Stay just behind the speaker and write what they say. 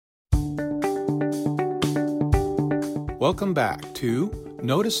Welcome back to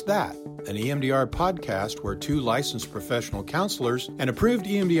Notice That, an EMDR podcast where two licensed professional counselors and approved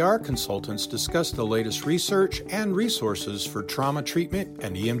EMDR consultants discuss the latest research and resources for trauma treatment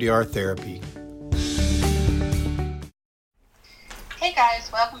and EMDR therapy. Hey guys,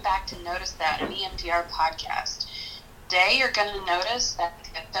 welcome back to Notice That, an EMDR podcast. Today you're going to notice that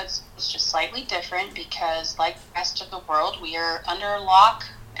the episode is just slightly different because, like the rest of the world, we are under lock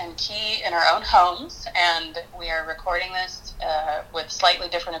and key in our own homes, and we are recording this with slightly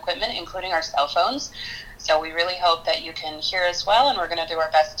different equipment, including our cell phones. So we really hope that you can hear us well, and we're going to do our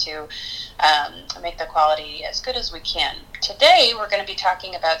best to make the quality as good as we can. Today, we're going to be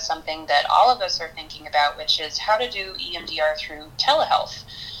talking about something that all of us are thinking about, which is how to do EMDR through telehealth.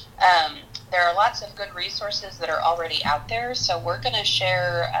 There are lots of good resources that are already out there, so we're going to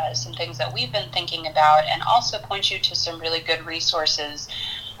share some things that we've been thinking about and also point you to some really good resources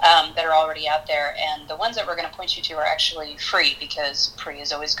that are already out there. And the ones that we're going to point you to are actually free, because free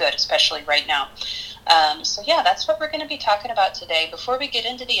is always good, especially right now. So that's what we're going to be talking about today. Before we get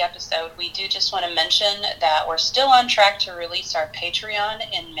into the episode, we do just want to mention that we're still on track to release our Patreon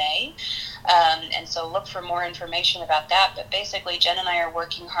in May. And so look for more information about that. But basically, Jen and I are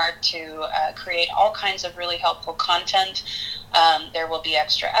working hard to create all kinds of really helpful content. There will be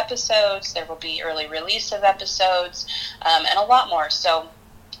extra episodes, there will be early release of episodes, and a lot more. So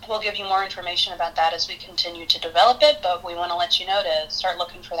we'll give you more information about that as we continue to develop it, but we want to let you know to start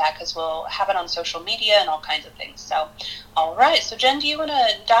looking for that because we'll have it on social media and all kinds of things. So, all right. So, Jen, do you want to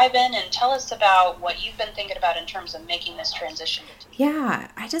dive in and tell us about what you've been thinking about in terms of making this transition to TV?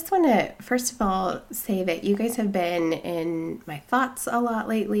 Yeah, I just want to, first of all, say that you guys have been in my thoughts a lot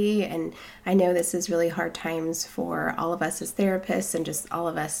lately, and I know this is really hard times for all of us as therapists and just all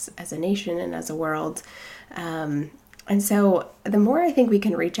of us as a nation and as a world. And so the more I think we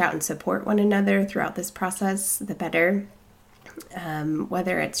can reach out and support one another throughout this process, the better.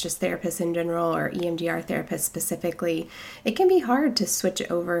 Whether it's just therapists in general or EMDR therapists specifically, it can be hard to switch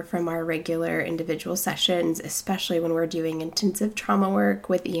over from our regular individual sessions, especially when we're doing intensive trauma work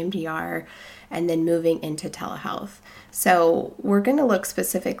with EMDR and then moving into telehealth. So we're going to look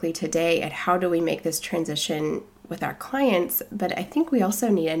specifically today at how do we make this transition with our clients, but I think we also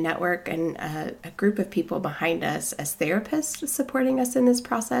need a network and a group of people behind us as therapists supporting us in this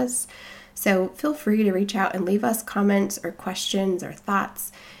process. So feel free to reach out and leave us comments or questions or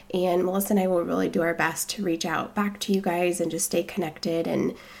thoughts, and Melissa and I will really do our best to reach out back to you guys and just stay connected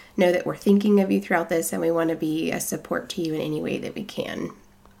and know that we're thinking of you throughout this and we want to be a support to you in any way that we can.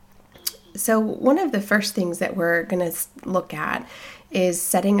 So one of the first things that we're going to look at is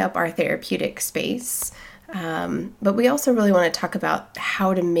setting up our therapeutic space. But we also really want to talk about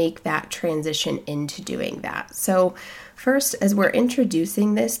how to make that transition into doing that. So first, as we're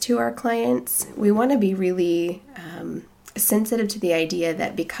introducing this to our clients, we want to be really sensitive to the idea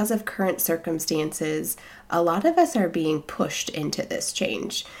that because of current circumstances, a lot of us are being pushed into this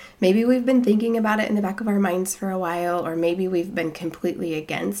change. Maybe we've been thinking about it in the back of our minds for a while, or maybe we've been completely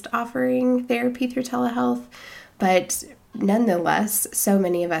against offering therapy through telehealth, but nonetheless, so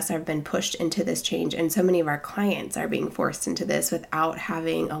many of us have been pushed into this change, and so many of our clients are being forced into this without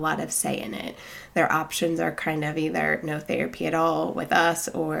having a lot of say in it. Their options are kind of either no therapy at all with us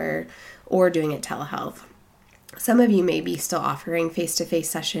or doing it telehealth. Some of you may be still offering face-to-face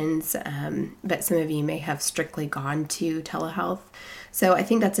sessions, but some of you may have strictly gone to telehealth. So I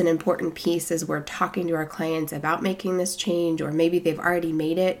think that's an important piece as we're talking to our clients about making this change, or maybe they've already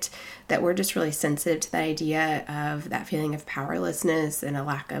made it, that we're just really sensitive to the idea of that feeling of powerlessness and a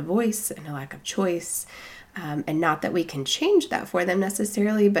lack of voice and a lack of choice. And not that we can change that for them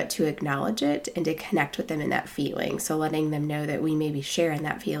necessarily, but to acknowledge it and to connect with them in that feeling. So letting them know that we maybe share in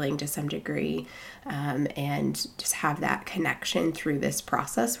that feeling to some degree, and just have that connection through this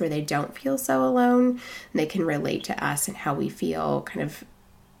process where they don't feel so alone. And they can relate to us and how we feel kind of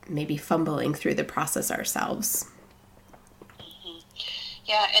maybe fumbling through the process ourselves.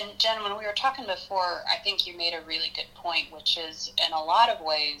 Yeah, and Jen, when we were talking before, I think you made a really good point, which is in a lot of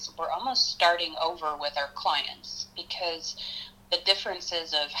ways, we're almost starting over with our clients, because the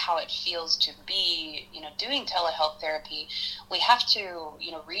differences of how it feels to be, doing telehealth therapy, we have to,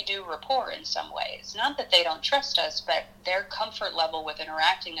 redo rapport in some ways. Not that they don't trust us, but their comfort level with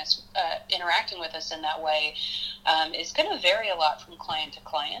interacting with us in that way is going to vary a lot from client to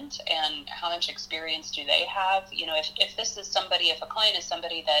client, and how much experience do they have. If a client is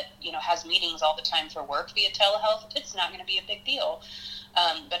somebody that, has meetings all the time for work via telehealth, it's not going to be a big deal.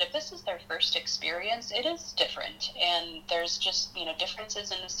 But if this is their first experience, it is different. And there's just,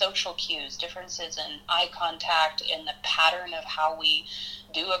 differences in the social cues, differences in eye contact, in the pattern of how we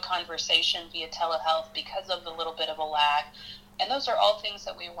do a conversation via telehealth because of the little bit of a lag. And those are all things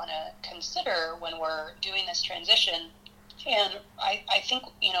that we want to consider when we're doing this transition. And I think,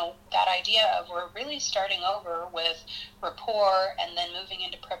 that idea of we're really starting over with rapport and then moving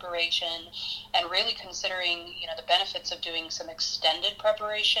into preparation and really considering, the benefits of doing some extended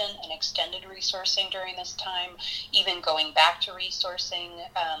preparation and extended resourcing during this time, even going back to resourcing.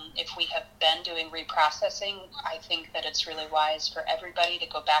 If we have been doing reprocessing, I think that it's really wise for everybody to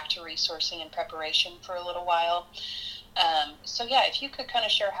go back to resourcing and preparation for a little while. So yeah, if you could kind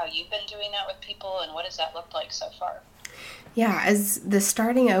of share how you've been doing that with people and what does that look like so far? Yeah, as the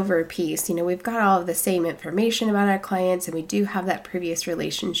starting over piece, we've got all of the same information about our clients and we do have that previous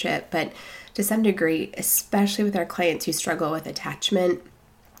relationship, but to some degree, especially with our clients who struggle with attachment,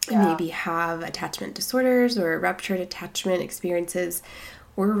 and maybe have attachment disorders or ruptured attachment experiences,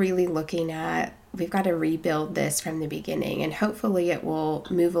 we're really looking at, we've got to rebuild this from the beginning, and hopefully it will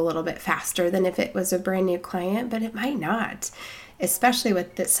move a little bit faster than if it was a brand new client, but it might not. Especially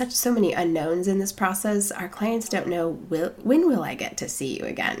with so many unknowns in this process, our clients don't know, when will I get to see you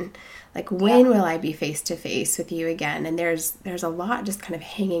again? Like, when will I be face to face with you again? And there's a lot just kind of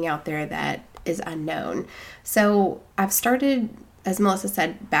hanging out there that is unknown. So I've started, as Melissa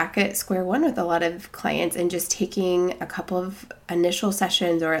said, back at square one with a lot of clients and just taking a couple of initial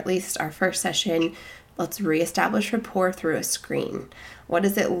sessions, or at least our first session. Let's reestablish rapport through a screen. What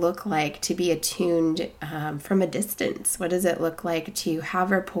does it look like to be attuned from a distance? What does it look like to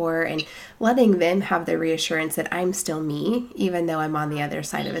have rapport and letting them have the reassurance that I'm still me, even though I'm on the other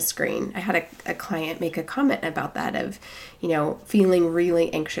side of a screen? I had a client make a comment about that of, feeling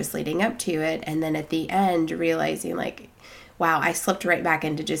really anxious leading up to it. And then at the end, realizing like, wow, I slipped right back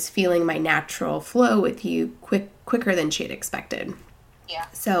into just feeling my natural flow with you quicker than she had expected. Yeah.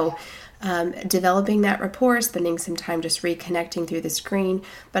 So developing that rapport, spending some time just reconnecting through the screen,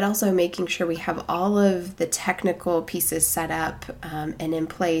 but also making sure we have all of the technical pieces set up and in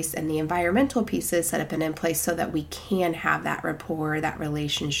place, and the environmental pieces set up and in place so that we can have that rapport, that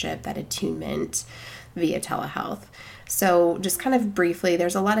relationship, that attunement via telehealth. So just kind of briefly,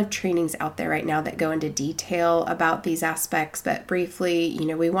 there's a lot of trainings out there right now that go into detail about these aspects, but briefly,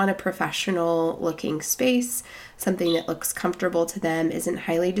 we want a professional looking space, something that looks comfortable to them, isn't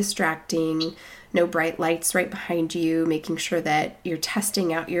highly distracting, no bright lights right behind you, making sure that you're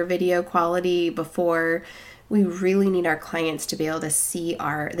testing out your video quality before. We really need our clients to be able to see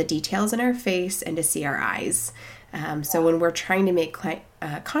the details in our face and to see our eyes. So when we're trying to make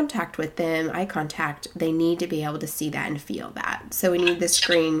contact with them, eye contact, they need to be able to see that and feel that. So we need the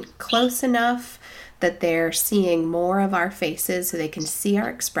screen close enough that they're seeing more of our faces so they can see our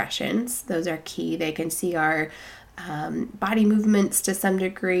expressions. Those are key. They can see our body movements to some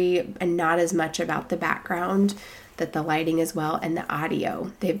degree and not as much about the background, that the lighting as well, and the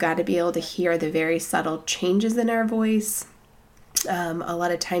audio. They've got to be able to hear the very subtle changes in our voice. A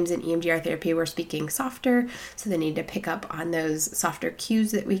lot of times in EMDR therapy, we're speaking softer, so they need to pick up on those softer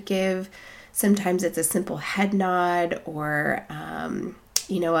cues that we give. Sometimes it's a simple head nod or,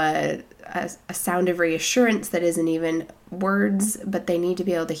 a sound of reassurance that isn't even words, but they need to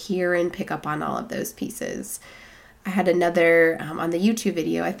be able to hear and pick up on all of those pieces. I had another on the YouTube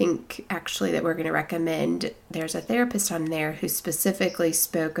video, I think actually that we're going to recommend. There's a therapist on there who specifically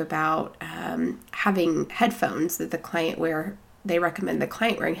spoke about having headphones that the client wear. They recommend the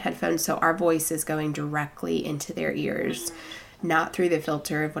client wearing headphones so our voice is going directly into their ears, not through the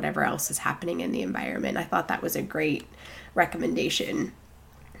filter of whatever else is happening in the environment. I thought that was a great recommendation.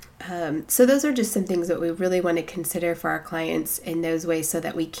 So those are just some things that we really want to consider for our clients in those ways so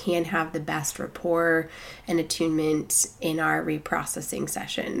that we can have the best rapport and attunement in our reprocessing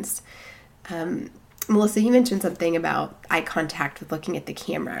sessions. Melissa, you mentioned something about eye contact with looking at the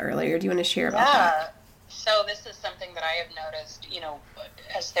camera earlier. Do you want to share about that? So this is something that I have noticed,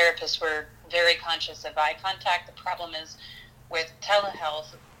 as therapists, we're very conscious of eye contact. The problem is with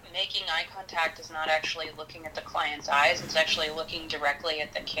telehealth, making eye contact is not actually looking at the client's eyes. It's actually looking directly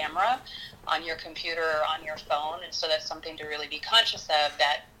at the camera on your computer or on your phone. And so that's something to really be conscious of,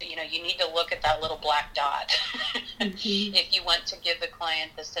 that, you need to look at that little black dot. Mm-hmm. If you want to give the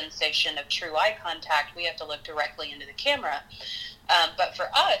client the sensation of true eye contact, we have to look directly into the camera. But for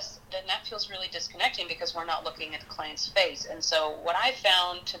us, then that feels really disconnecting because we're not looking at the client's face. And so what I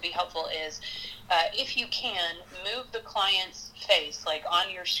found to be helpful is if you can, move the client's face, like on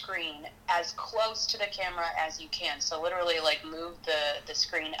your screen, as close to the camera as you can. So literally like move the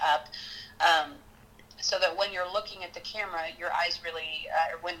screen up so that when you're looking at the camera, your eyes really,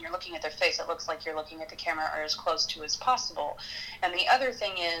 or when you're looking at their face, it looks like you're looking at the camera or as close to as possible. And the other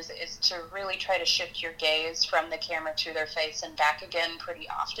thing is to really try to shift your gaze from the camera to their face and back again pretty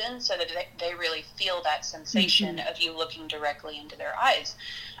often, so that they really feel that sensation of you looking directly into their eyes,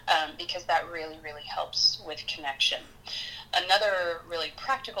 because that really, really helps with connection. Another really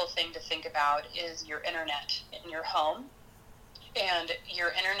practical thing to think about is your internet in your home. And your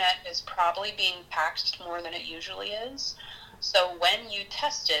internet is probably being taxed more than it usually is. So when you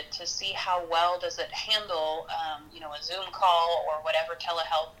test it to see how well does it handle, a Zoom call or whatever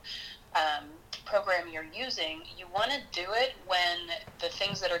telehealth program you're using, you want to do it when the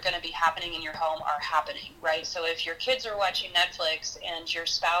things that are going to be happening in your home are happening, right? So if your kids are watching Netflix and your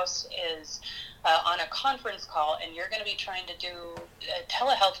spouse is on a conference call and you're going to be trying to do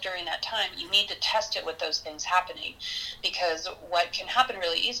telehealth during that time, you need to test it with those things happening, because what can happen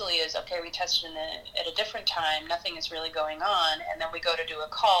really easily is, okay, we tested at a different time, nothing is really going on, and then we go to do a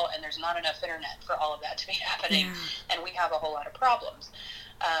call and there's not enough internet for all of that to be happening, and we have a whole lot of problems.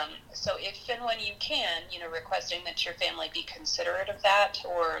 So if and when you can, requesting that your family be considerate of that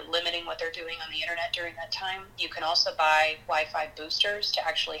or limiting what they're doing on the internet during that time. You can also buy Wi-Fi boosters to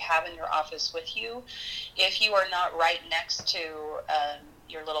actually have in your office with you. If you are not right next to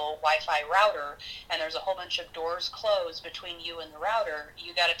your little Wi-Fi router and there's a whole bunch of doors closed between you and the router,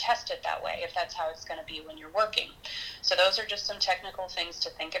 you got to test it that way if that's how it's going to be when you're working. So those are just some technical things to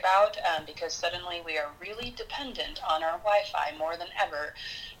think about, because suddenly we are really dependent on our Wi-Fi more than ever.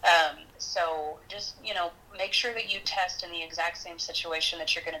 So just, make sure that you test in the exact same situation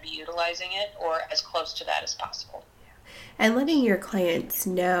that you're going to be utilizing it, or as close to that as possible. And letting your clients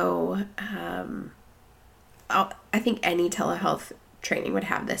know, I think any telehealth training would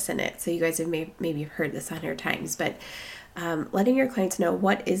have this in it. So you guys have maybe heard this 100 times, but letting your clients know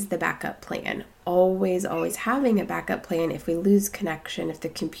what is the backup plan. Always having a backup plan. If we lose connection, if the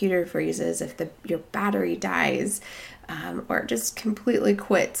computer freezes, if your battery dies, or just completely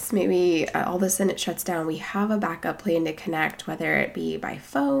quits, maybe all of a sudden it shuts down, we have a backup plan to connect, whether it be by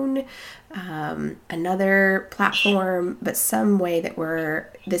phone, another platform, but some way that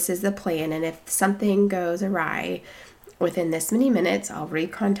this is the plan. And if something goes awry within this many minutes, I'll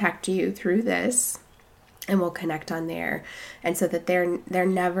recontact you through this and we'll connect on there. And so that they're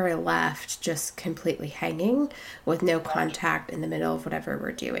never left just completely hanging with no contact in the middle of whatever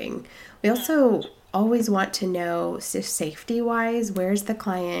we're doing. We also always want to know, safety-wise, where's the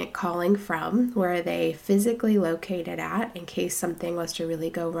client calling from? Where are they physically located at in case something was to really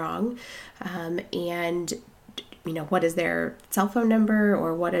go wrong? And what is their cell phone number,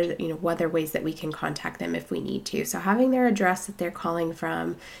 or what are, what other ways that we can contact them if we need to. So having their address that they're calling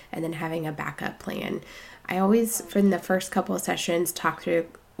from, and then having a backup plan. I always, for the first couple of sessions, talk through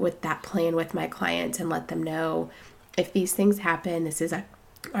with that plan with my clients and let them know, if these things happen, this is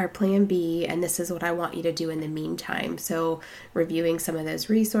our plan B, and this is what I want you to do in the meantime. So reviewing some of those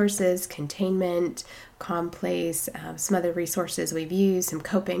resources, containment, ComPlace, some other resources we've used, some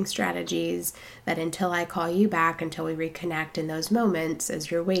coping strategies, that until I call you back, until we reconnect in those moments as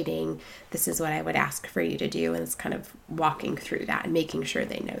you're waiting, this is what I would ask for you to do. And it's kind of walking through that and making sure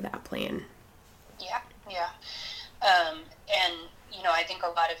they know that plan. Yeah. And, I think a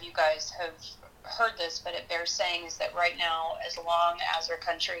lot of you guys have heard this, but it bears saying is that right now, as long as our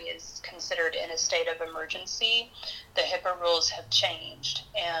country is considered in a state of emergency, the HIPAA rules have changed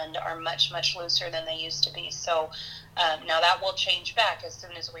and are much, much looser than they used to be. So now that will change back as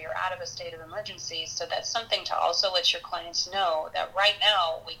soon as we are out of a state of emergency. So that's something to also let your clients know, that right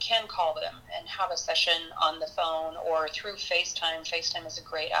now we can call them and have a session on the phone or through FaceTime. FaceTime is a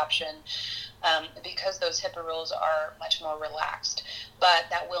great option. Because those HIPAA rules are much more relaxed. But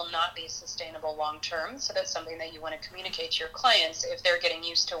that will not be sustainable long term. So that's something that you want to communicate to your clients, if they're getting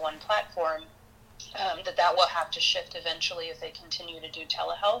used to one platform, that will have to shift eventually if they continue to do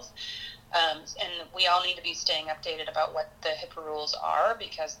telehealth. And we all need to be staying updated about what the HIPAA rules are,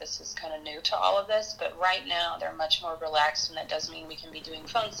 because this is kind of new to all of this. But right now they're much more relaxed, and that does mean we can be doing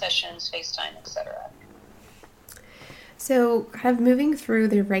phone sessions, FaceTime, etc. So kind of moving through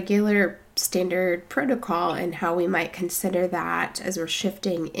the regular standard protocol and how we might consider that as we're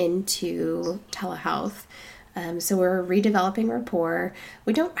shifting into telehealth. So we're redeveloping rapport.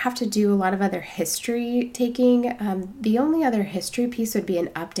 We don't have to do a lot of other history taking. The only other history piece would be an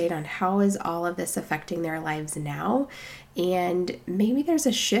update on how is all of this affecting their lives now, And maybe there's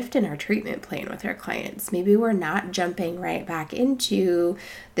a shift in our treatment plan with our clients. Maybe we're not jumping right back into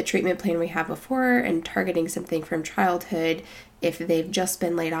the treatment plan we had before and targeting something from childhood if they've just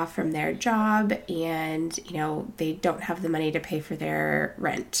been laid off from their job and, they don't have the money to pay for their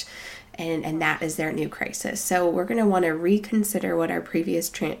rent. And that is their new crisis. So we're going to want to reconsider what our previous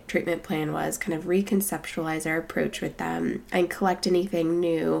treatment plan was, kind of reconceptualize our approach with them and collect anything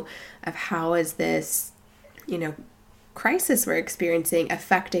new of how is this, crisis we're experiencing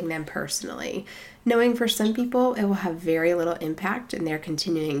affecting them personally. Knowing for some people it will have very little impact and they're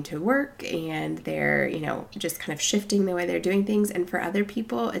continuing to work and they're, just kind of shifting the way they're doing things. And for other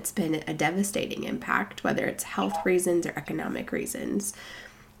people, it's been a devastating impact, whether it's health reasons or economic reasons.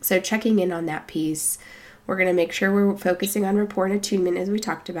 So checking in on that piece, we're going to make sure we're focusing on rapport and attunement as we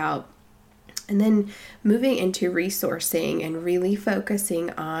talked about. And then moving into resourcing and really focusing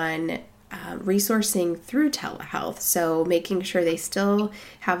on resourcing through telehealth. So making sure they still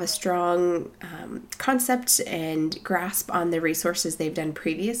have a strong concept and grasp on the resources they've done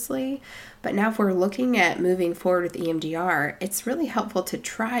previously. But now if we're looking at moving forward with EMDR, it's really helpful to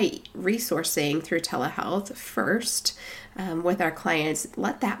try resourcing through telehealth first with our clients.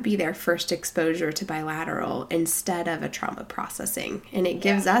 Let that be their first exposure to bilateral instead of a trauma processing. And it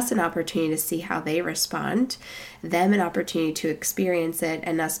gives us an opportunity to see how they respond, them an opportunity to experience it,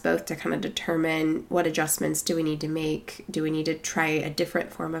 and us both to kind of determine what adjustments do we need to make. Do we need to try a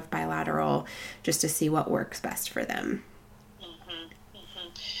different form of bilateral just to see what works best for them?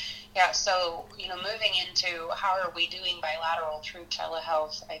 Yeah, so, moving into how are we doing bilateral through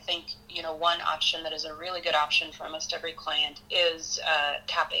telehealth, I think, one option that is a really good option for almost every client is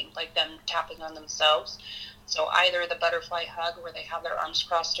tapping, like them tapping on themselves. So either the butterfly hug where they have their arms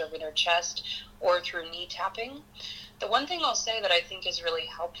crossed over their chest or through knee tapping. The one thing I'll say that I think is really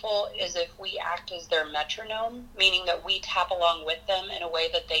helpful is if we act as their metronome, meaning that we tap along with them in a way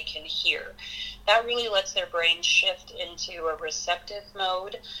that they can hear. That really lets their brain shift into a receptive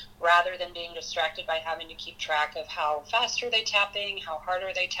mode rather than being distracted by having to keep track of how fast are they tapping, how hard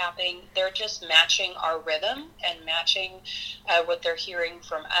are they tapping. They're just matching our rhythm and matching what they're hearing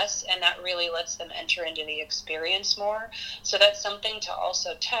from us, and that really lets them enter into the experience more. So that's something to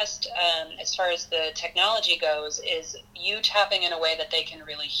also test as far as the technology goes, is you tapping in a way that they can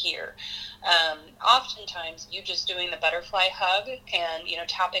really hear. Oftentimes you just doing the butterfly hug and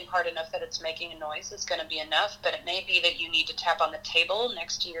tapping hard enough that it's making a noise is going to be enough, but it may be that you need to tap on the table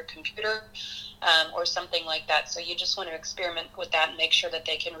next to your computer or something like that. So you just want to experiment with that and make sure that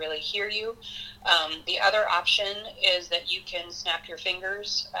they can really hear you. The other option is that you can snap your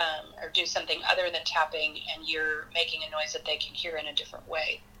fingers or do something other than tapping and you're making a noise that they can hear in a different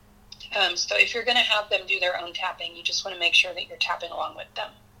way. So if you're going to have them do their own tapping, you just want to make sure that you're tapping along with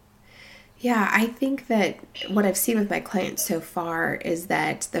them. Yeah, I think that what I've seen with my clients so far is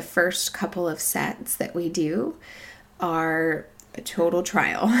that the first couple of sets that we do are a total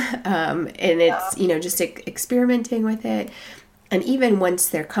trial. And it's, just experimenting with it. And even once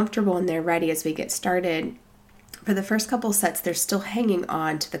they're comfortable and they're ready as we get started, for the first couple sets, they're still hanging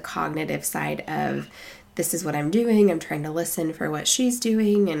on to the cognitive side of, this is what I'm doing. I'm trying to listen for what she's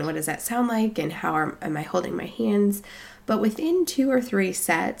doing and what does that sound like and how am I holding my hands. But within 2 or 3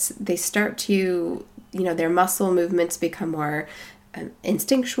 sets, they start to, their muscle movements become more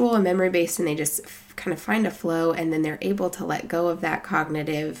instinctual and memory-based, and they just kind of find a flow, and then they're able to let go of that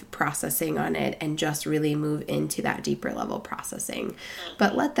cognitive processing on it and just really move into that deeper level processing.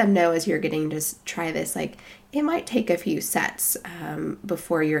 But let them know as you're getting to try this, it might take a few sets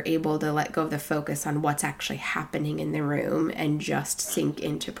before you're able to let go of the focus on what's actually happening in the room and just sink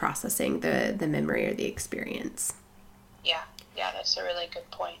into processing the memory or the experience. Yeah, that's a really good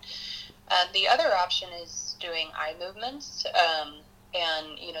point. The other option is doing eye movements.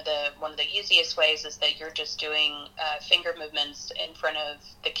 And, one of the easiest ways is that you're just doing finger movements in front of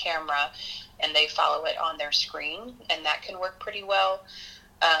the camera and they follow it on their screen, and that can work pretty well.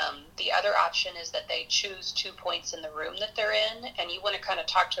 The other option is that they choose 2 points in the room that they're in, and you want to kind of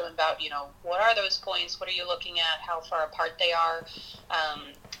talk to them about, what are those points? What are you looking at? How far apart they are?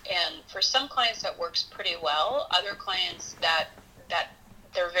 And for some clients that works pretty well. Other clients that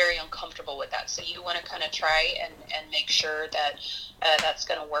they're very uncomfortable with that. So you want to kind of try and make sure that that's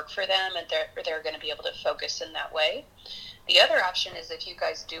going to work for them and they're going to be able to focus in that way. The other option is if you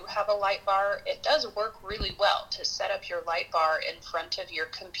guys do have a light bar, it does work really well to set up your light bar in front of your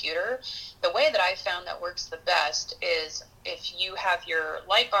computer. The way that I found that works the best is if you have your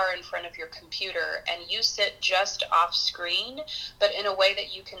light bar in front of your computer and you sit just off screen, but in a way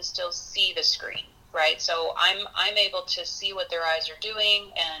that you can still see the screen. right? So I'm able to see what their eyes are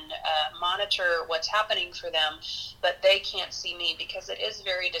doing and monitor what's happening for them, but they can't see me, because it is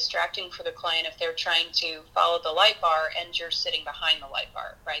very distracting for the client if they're trying to follow the light bar and you're sitting behind the light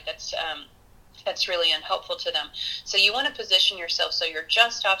bar, right? That's really unhelpful to them. So you want to position yourself so you're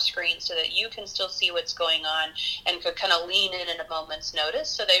just off screen so that you can still see what's going on and could kind of lean in at a moment's notice,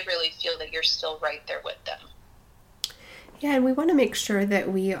 so they really feel that you're still right there with them. Yeah, and we want to make sure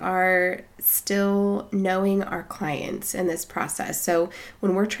that we are still knowing our clients in this process. So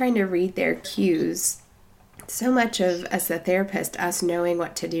when we're trying to read their cues, so much of, as a therapist, us knowing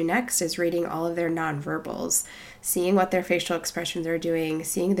what to do next is reading all of their nonverbals, seeing what their facial expressions are doing,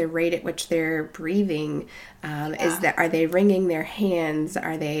 seeing the rate at which they're breathing. Are they wringing their hands?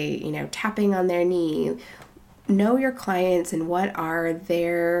 Are they, tapping on their knee? Know your clients and what are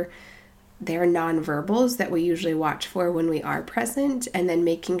their nonverbals that we usually watch for when we are present, and then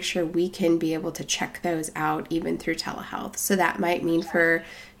making sure we can be able to check those out even through telehealth. So that might mean for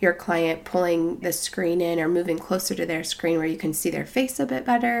your client pulling the screen in or moving closer to their screen where you can see their face a bit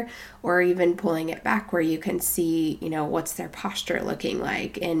better, or even pulling it back where you can see, what's their posture looking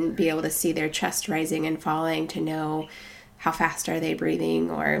like, and be able to see their chest rising and falling to know how fast are they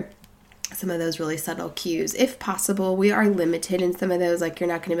breathing, or some of those really subtle cues. If possible, we are limited in some of those, like you're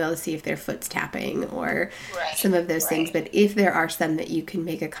not going to be able to see if their foot's tapping or some of those things. But if there are some that you can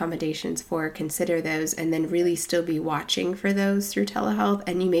make accommodations for, consider those, and then really still be watching for those through telehealth.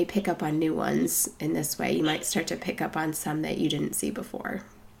 And you may pick up on new ones in this way. You might start to pick up on some that you didn't see before.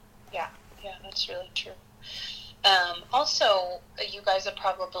 Yeah, that's really true. Also, you guys have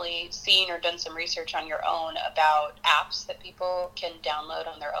probably seen or done some research on your own about apps that people can download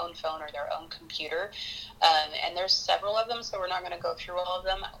on their own phone or their own computer. And there's several of them, so we're not going to go through all of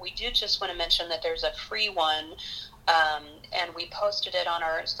them. We do just want to mention that there's a free one, and we posted it on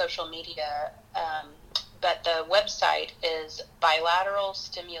our social media. But the website is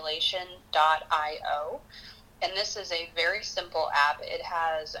bilateralstimulation.io. And this is a very simple app. It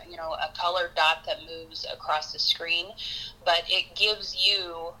has, a colored dot that moves across the screen, but it gives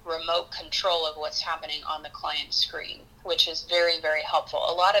you remote control of what's happening on the client screen, which is very, very helpful.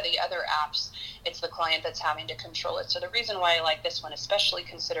 A lot of the other apps, it's the client that's having to control it. So the reason why I like this one, especially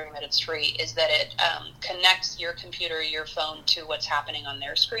considering that it's free, is that it connects your computer or your phone to what's happening on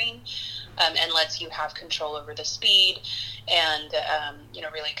their screen, and lets you have control over the speed and,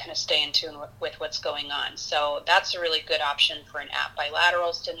 really kind of stay in tune with what's going on. So that's a really good option for an app,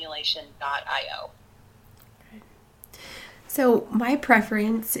 bilateralstimulation.io. So my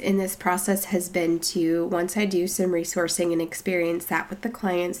preference in this process has been to, once I do some resourcing and experience that with the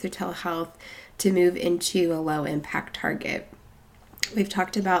clients through telehealth, to move into a low impact target. We've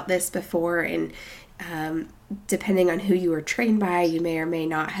talked about this before, and depending on who you were trained by, you may or may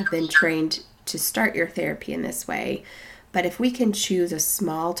not have been trained to start your therapy in this way. But if we can choose a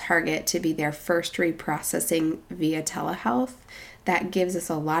small target to be their first reprocessing via telehealth, that gives us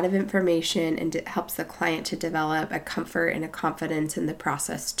a lot of information, and it helps the client to develop a comfort and a confidence in the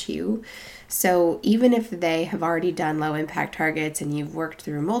process too. So even if they have already done low impact targets and you've worked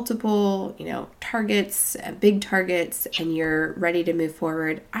through multiple, targets, big targets, and you're ready to move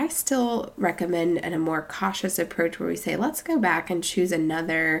forward, I still recommend a more cautious approach where we say, let's go back and choose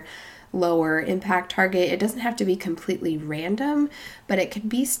another lower impact target. It doesn't have to be completely random, but it could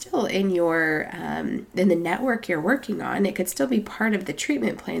be still in your in the network you're working on. It could still be part of the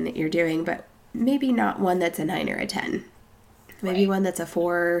treatment plan that you're doing, but maybe not one that's a 9 or a 10. Maybe one that's a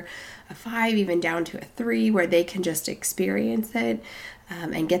 4, a 5, even down to a 3, where they can just experience it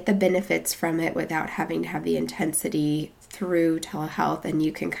and get the benefits from it without having to have the intensity through telehealth. And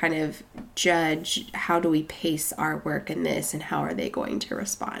you can kind of judge, how do we pace our work in this, and how are they going to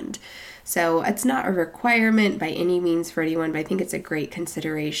respond? So it's not a requirement by any means for anyone, but I think it's a great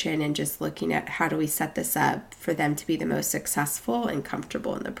consideration, and just looking at how do we set this up for them to be the most successful and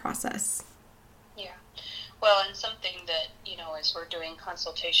comfortable in the process. Well, and something that, as we're doing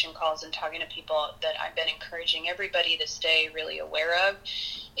consultation calls and talking to people, that I've been encouraging everybody to stay really aware of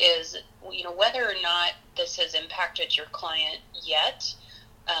is, whether or not this has impacted your client yet,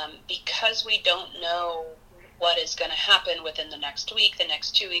 because we don't know what is going to happen within the next week, the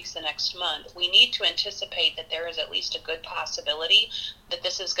next 2 weeks, the next month, we need to anticipate that there is at least a good possibility that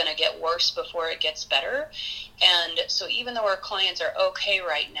this is going to get worse before it gets better. And so even though our clients are okay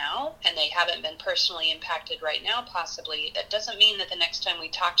right now, and they haven't been personally impacted right now, possibly, that doesn't mean that the next time we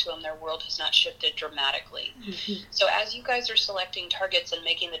talk to them, their world has not shifted dramatically. Mm-hmm. So as you guys are selecting targets and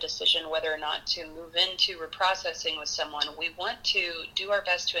making the decision whether or not to move into reprocessing with someone, we want to do our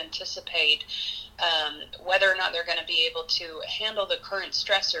best to anticipate whether or not they're going to be able to handle the current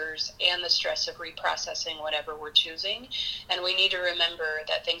stressors and the stress of reprocessing whatever we're choosing. And we need to remember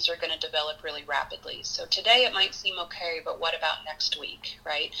that things are going to develop really rapidly. So today it might seem okay, but what about next week,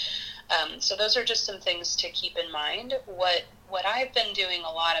 right? So those are just some things to keep in mind. What I've been doing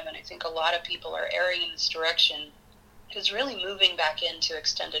a lot of, and I think a lot of people are erring in this direction, is really moving back into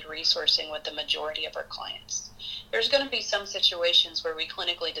extended resourcing with the majority of our clients. There's going to be some situations where we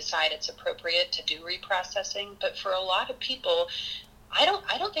clinically decide it's appropriate to do reprocessing, but for a lot of people, I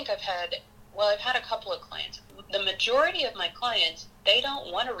don't think I've had a couple of clients. The majority of my clients, they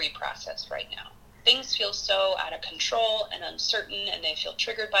don't want to reprocess right now. Things feel so out of control and uncertain, and they feel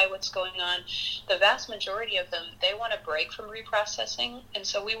triggered by what's going on. The vast majority of them, they want to break from reprocessing, and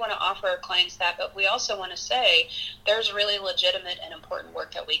so we want to offer our clients that, but we also want to say there's really legitimate and important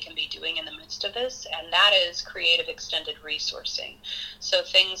work that we can be doing in the midst of this, and that is creative extended resourcing. So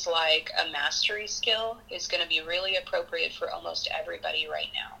things like a mastery skill is going to be really appropriate for almost everybody right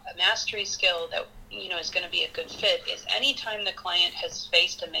now. A mastery skill that is going to be a good fit is anytime the client has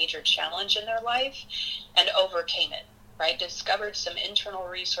faced a major challenge in their life and overcame it, right? Discovered some internal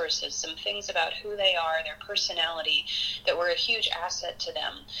resources, some things about who they are, their personality that were a huge asset to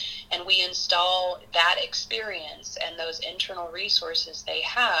them. And we install that experience and those internal resources they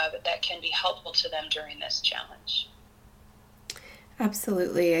have that can be helpful to them during this challenge.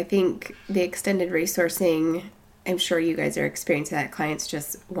 Absolutely. I think the extended resourcing, I'm sure you guys are experiencing that, clients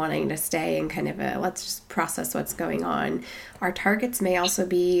just wanting to stay and kind of let's just process what's going on. Our targets may also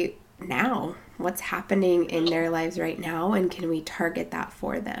be now, what's happening in their lives right now, and can we target that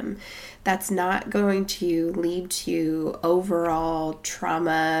for them? That's not going to lead to overall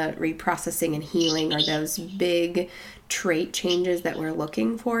trauma reprocessing and healing or those big trait changes that we're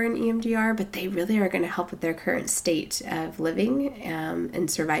looking for in EMDR, but they really are going to help with their current state of living and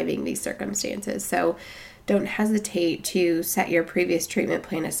surviving these circumstances. So don't hesitate to set your previous treatment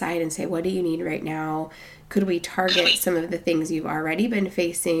plan aside and say, what do you need right now? Could we target some of the things you've already been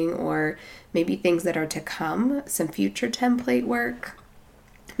facing, or maybe things that are to come, some future template work?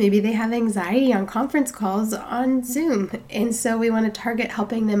 Maybe they have anxiety on conference calls on Zoom, and so we want to target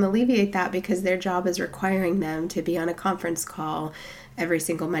helping them alleviate that because their job is requiring them to be on a conference call every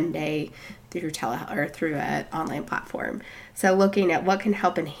single Monday through telehealth or through an online platform. So looking at what can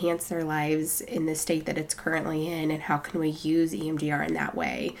help enhance their lives in the state that it's currently in, and how can we use EMDR in that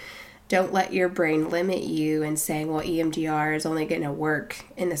way. Don't let your brain limit you and saying, well, EMDR is only going to work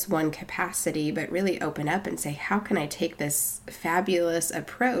in this one capacity, but really open up and say, how can I take this fabulous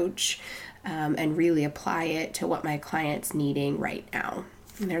approach and really apply it to what my client's needing right now?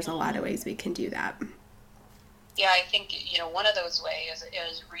 And there's a lot of ways we can do that. Yeah, I think, one of those ways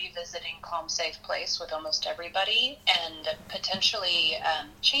is revisiting Calm Safe Place with almost everybody and potentially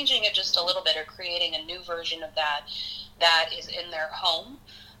changing it just a little bit or creating a new version of that is in their home.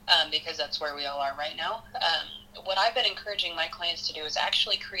 Because that's where we all are right now. What I've been encouraging my clients to do is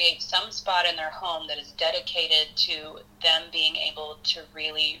actually create some spot in their home that is dedicated to them being able to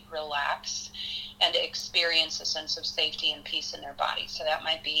really relax and experience a sense of safety and peace in their body. So that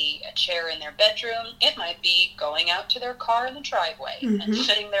might be a chair in their bedroom. It might be going out to their car in the driveway and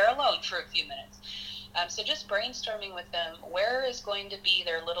sitting there alone for a few minutes. So just brainstorming with them, where is going to be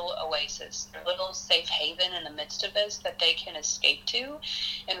their little oasis, their little safe haven in the midst of this that they can escape to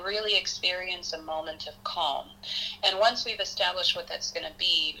and really experience a moment of calm. And once we've established what that's going to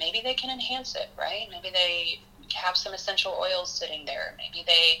be, maybe they can enhance it, right? Maybe they have some essential oils sitting there. Maybe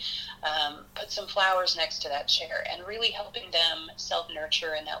they put some flowers next to that chair and really helping them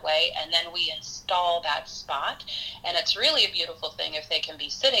self-nurture in that way. And then we install that spot. And it's really a beautiful thing if they can be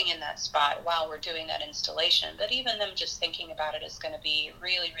sitting in that spot while we're doing that installation. But even them just thinking about it is going to be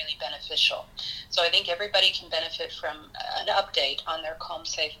really, really beneficial. So I think everybody can benefit from an update on their Calm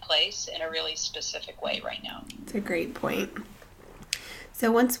Safe Place in a really specific way right now. It's a great point.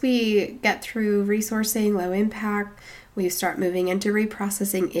 So once we get through resourcing, low impact, we start moving into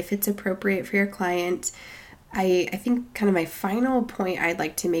reprocessing if it's appropriate for your client. I think kind of my final point I'd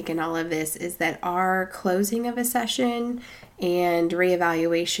like to make in all of this is that our closing of a session and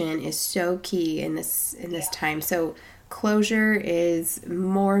reevaluation is so key in this time. So closure is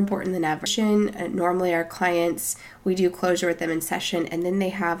more important than ever. Normally our clients, we do closure with them in session, and then they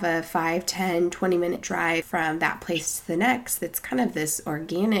have a 5, 10, 20-minute drive from that place to the next. That's kind of this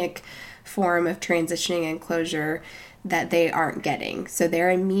organic form of transitioning and closure that they aren't getting. So they're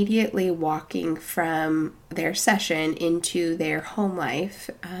immediately walking from their session into their home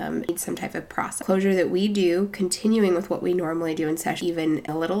life, need some type of process. Closure that we do, continuing with what we normally do in session, even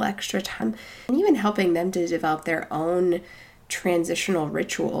a little extra time, and even helping them to develop their own transitional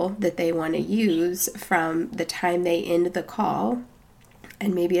ritual that they want to use from the time they end the call.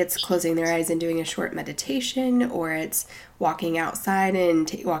 And maybe it's closing their eyes and doing a short meditation, or it's walking outside and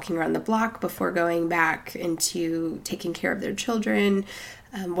walking around the block before going back into taking care of their children,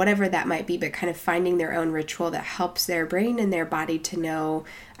 whatever that might be, but kind of finding their own ritual that helps their brain and their body to know,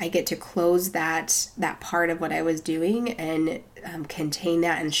 I get to close that part of what I was doing and contain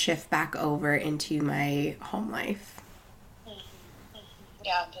that and shift back over into my home life.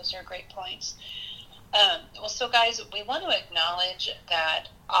 Yeah, those are great points. So guys, we want to acknowledge that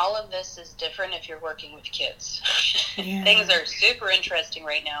all of this is different if you're working with kids. Yeah. Things are super interesting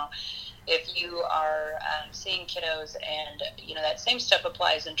right now. If you are seeing kiddos, and that same stuff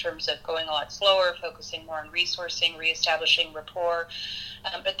applies in terms of going a lot slower, focusing more on resourcing, reestablishing rapport.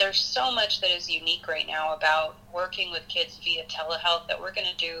 But there's so much that is unique right now about working with kids via telehealth that we're going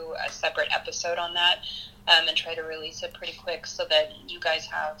to do a separate episode on that. And try to release it pretty quick so that you guys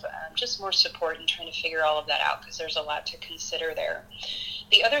have just more support in trying to figure all of that out, because there's a lot to consider there.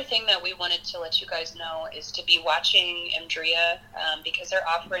 The other thing that we wanted to let you guys know is to be watching EMDR, because they're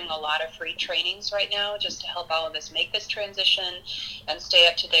offering a lot of free trainings right now just to help all of us make this transition and stay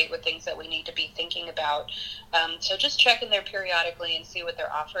up to date with things that we need to be thinking about. So just check in there periodically and see what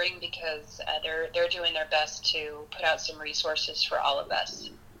they're offering, because they're doing their best to put out some resources for all of us.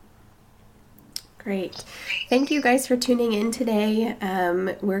 Great. Thank you guys for tuning in today.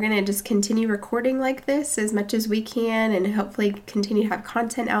 We're going to just continue recording like this as much as we can, and hopefully continue to have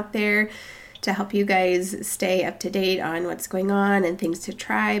content out there to help you guys stay up to date on what's going on and things to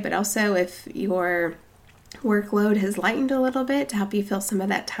try. But also, if your workload has lightened a little bit, to help you fill some of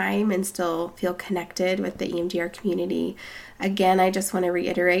that time and still feel connected with the EMDR community. Again, I just want to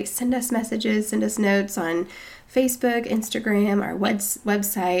reiterate, send us messages, send us notes on Facebook, Instagram, our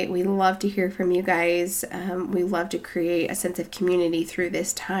website. We love to hear from you guys. We love to create a sense of community through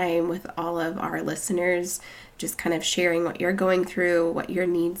this time with all of our listeners, just kind of sharing what you're going through, what your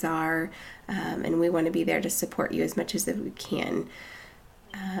needs are, and we want to be there to support you as much as we can.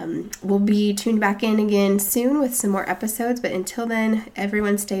 We'll be tuned back in again soon with some more episodes, but until then,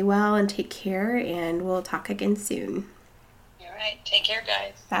 everyone stay well and take care, and we'll talk again soon. All right. Take care,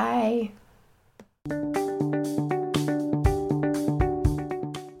 guys. Bye.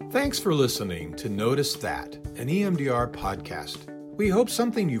 Thanks for listening to Notice That, an EMDR podcast. We hope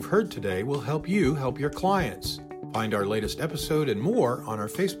something you've heard today will help you help your clients. Find our latest episode and more on our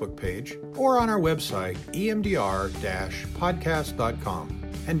Facebook page or on our website, emdr-podcast.com.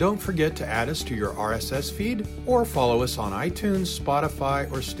 And don't forget to add us to your RSS feed or follow us on iTunes,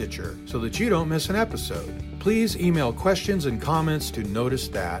 Spotify, or Stitcher so that you don't miss an episode. Please email questions and comments to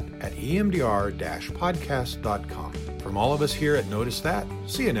noticethat@emdr-podcast.com. From all of us here at Notice That,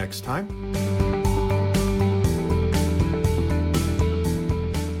 see you next time.